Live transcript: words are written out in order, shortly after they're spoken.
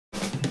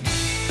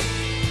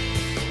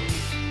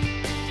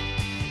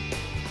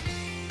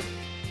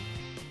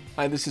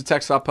Hi, this is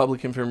TxDOT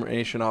Public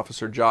Information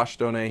Officer Josh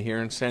Donay here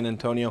in San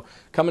Antonio,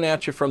 coming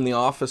at you from the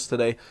office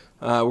today.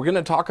 We're going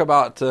to talk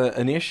about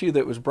an issue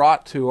that was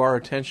brought to our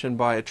attention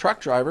by a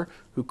truck driver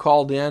who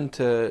called in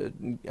to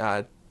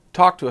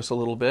talk to us a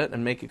little bit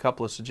and make a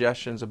couple of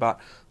suggestions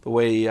about the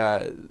way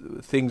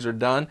things are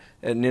done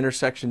at an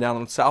intersection down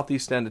on the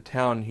southeast end of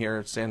town here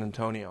at San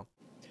Antonio.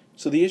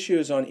 So the issue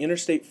is on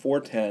Interstate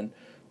 410,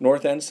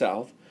 north and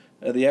south.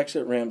 The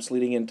exit ramps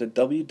leading into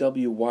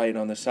W.W. White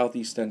on the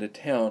southeast end of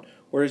town,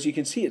 where as you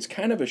can see it's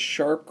kind of a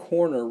sharp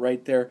corner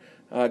right there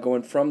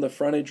going from the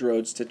frontage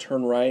roads to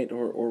turn right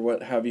or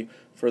what have you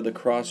for the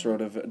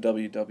crossroad of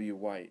W.W.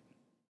 White.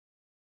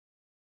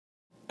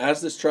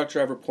 As this truck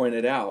driver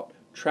pointed out,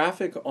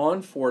 traffic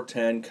on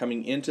 410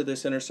 coming into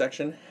this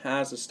intersection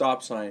has a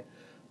stop sign,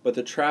 but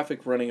the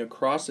traffic running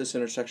across this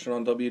intersection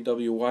on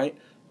W.W. White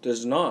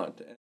does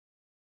not.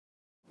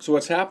 So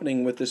what's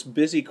happening with this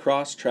busy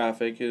cross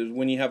traffic is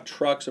when you have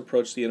trucks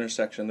approach the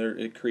intersection,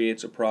 it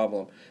creates a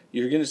problem.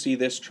 You're going to see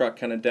this truck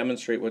kind of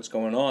demonstrate what's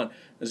going on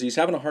as he's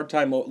having a hard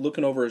time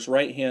looking over his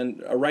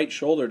right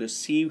shoulder to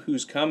see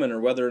who's coming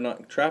or whether or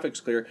not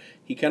traffic's clear.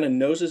 He kind of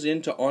noses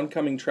into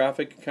oncoming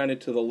traffic kind of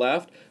to the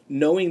left,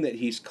 knowing that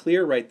he's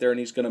clear right there, and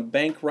he's going to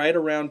bank right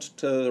around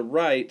to the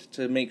right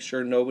to make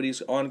sure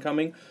nobody's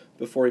oncoming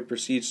before he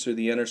proceeds through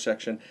the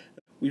intersection.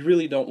 We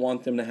really don't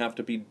want them to have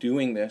to be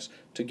doing this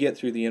to get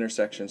through the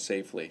intersection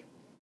safely.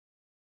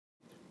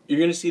 You're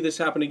going to see this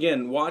happen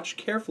again. Watch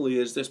carefully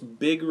as this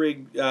big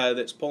rig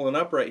that's pulling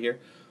up right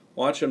here.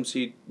 Watch him.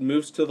 See, he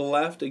moves to the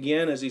left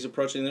again as he's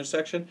approaching the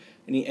intersection,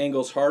 and he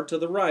angles hard to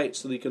the right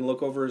so that he can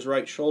look over his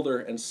right shoulder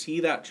and see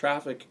that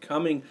traffic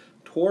coming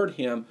toward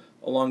him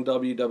along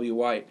W.W.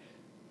 White.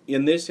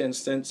 In this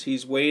instance,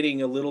 he's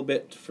waiting a little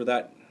bit for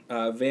that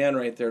van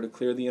right there to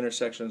clear the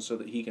intersection so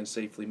that he can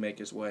safely make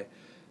his way.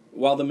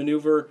 While the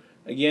maneuver,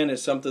 again,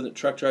 is something that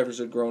truck drivers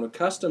have grown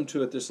accustomed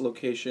to at this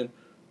location,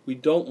 we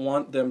don't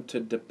want them to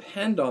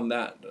depend on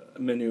that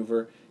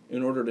maneuver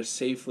in order to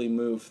safely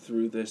move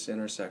through this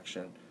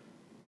intersection.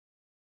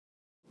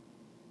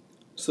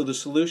 So the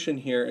solution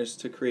here is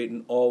to create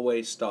an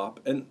all-way stop.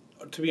 And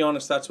to be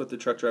honest, that's what the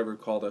truck driver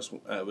called us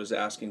was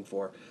asking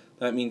for.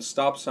 That means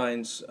stop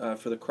signs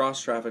for the cross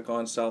traffic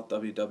on South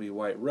W.W.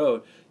 White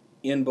Road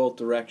in both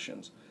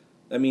directions.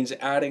 That means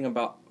adding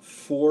about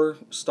 4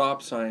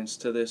 stop signs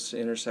to this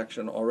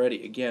intersection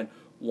already. Again,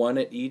 one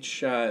at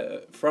each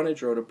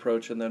frontage road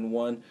approach and then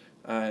one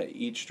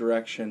each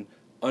direction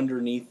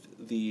underneath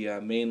the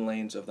main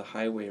lanes of the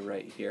highway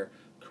right here,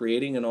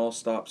 creating an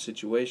all-stop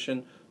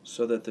situation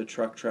so that the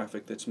truck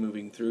traffic that's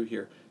moving through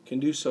here can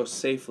do so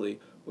safely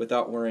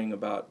without worrying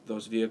about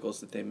those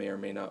vehicles that they may or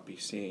may not be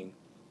seeing.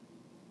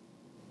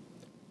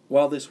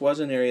 While this was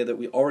an area that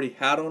we already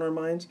had on our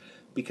minds,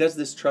 because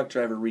this truck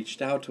driver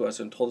reached out to us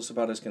and told us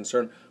about his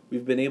concern,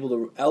 we've been able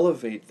to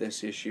elevate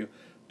this issue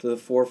to the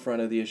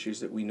forefront of the issues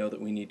that we know that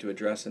we need to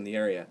address in the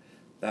area.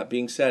 That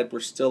being said,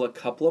 we're still a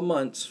couple of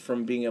months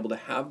from being able to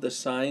have the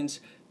signs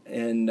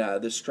and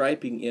the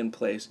striping in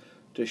place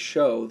to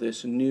show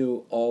this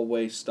new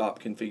all-way stop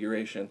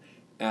configuration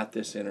at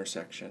this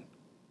intersection.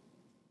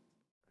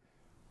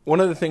 One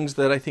of the things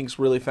that I think is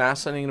really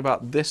fascinating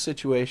about this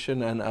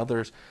situation and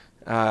others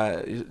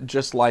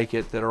just like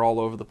it that are all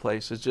over the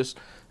place is just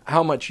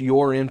how much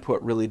your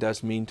input really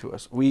does mean to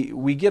us.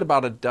 We get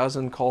about a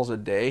dozen calls a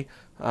day.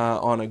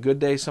 On a good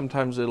day,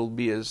 sometimes it'll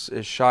be as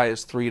shy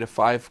as 3 to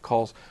 5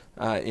 calls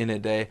in a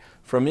day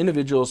from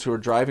individuals who are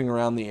driving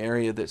around the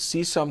area that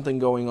see something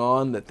going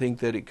on, that think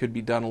that it could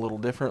be done a little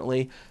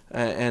differently,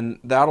 and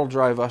that'll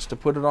drive us to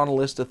put it on a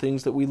list of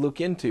things that we look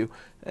into.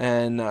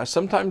 And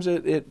sometimes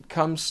it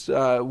comes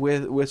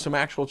with some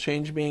actual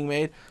change being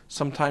made.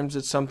 Sometimes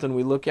it's something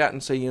we look at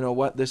and say, you know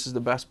what, this is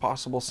the best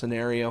possible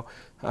scenario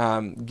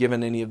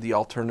given any of the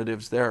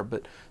alternatives there.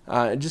 But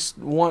I just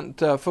want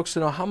folks to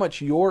know how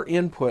much your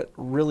input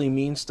really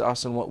means to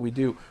us and what we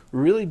do. We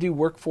really do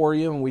work for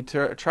you, and we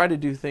try to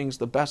do things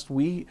the best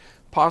we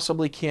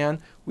possibly can.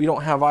 We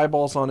don't have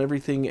eyeballs on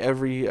everything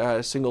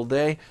every single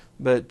day,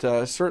 but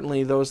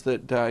certainly those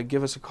that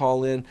give us a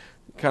call in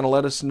kind of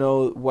let us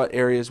know what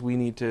areas we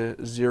need to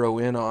zero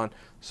in on.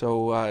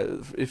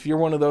 So if you're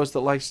one of those that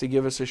likes to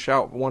give us a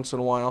shout once in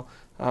a while,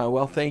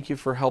 well, thank you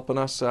for helping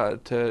us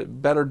to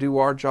better do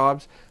our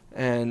jobs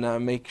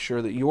and make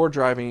sure that your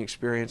driving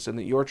experience and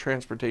that your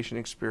transportation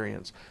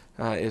experience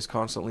is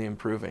constantly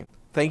improving.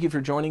 Thank you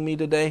for joining me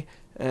today,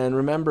 and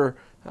remember,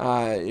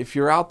 if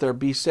you're out there,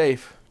 be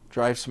safe,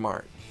 drive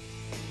smart.